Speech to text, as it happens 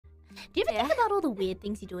Do you ever think about all the weird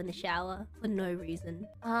things you do in the shower for no reason?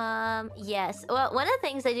 Yes. Well, one of the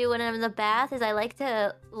things I do when I'm in the bath is I like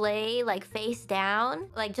to lay like face down,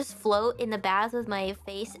 like just float in the bath with my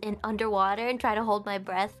face in underwater and try to hold my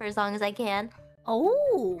breath for as long as I can.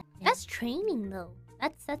 Oh, that's training though.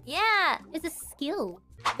 That's Yeah. it's a skill.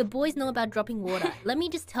 The boys know about dropping water. Let me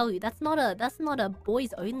just tell you, that's not a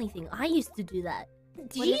boys only thing. I used to do that.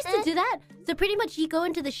 Did you used to do that? So pretty much you go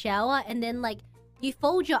into the shower and then like you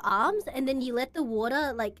fold your arms and then you let the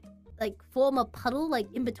water like form a puddle like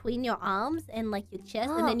in between your arms and like your chest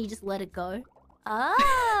and then you just let it go.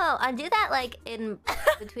 Oh, I do that like in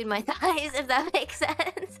between my thighs, if that makes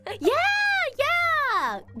sense.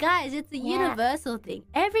 Yeah! Guys, it's a universal thing.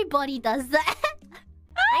 Everybody does that.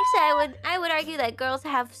 Actually, I would argue that girls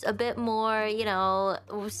have a bit more, you know,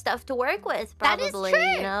 stuff to work with, probably. That is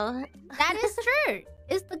true. You know? That is true.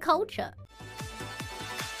 It's the culture.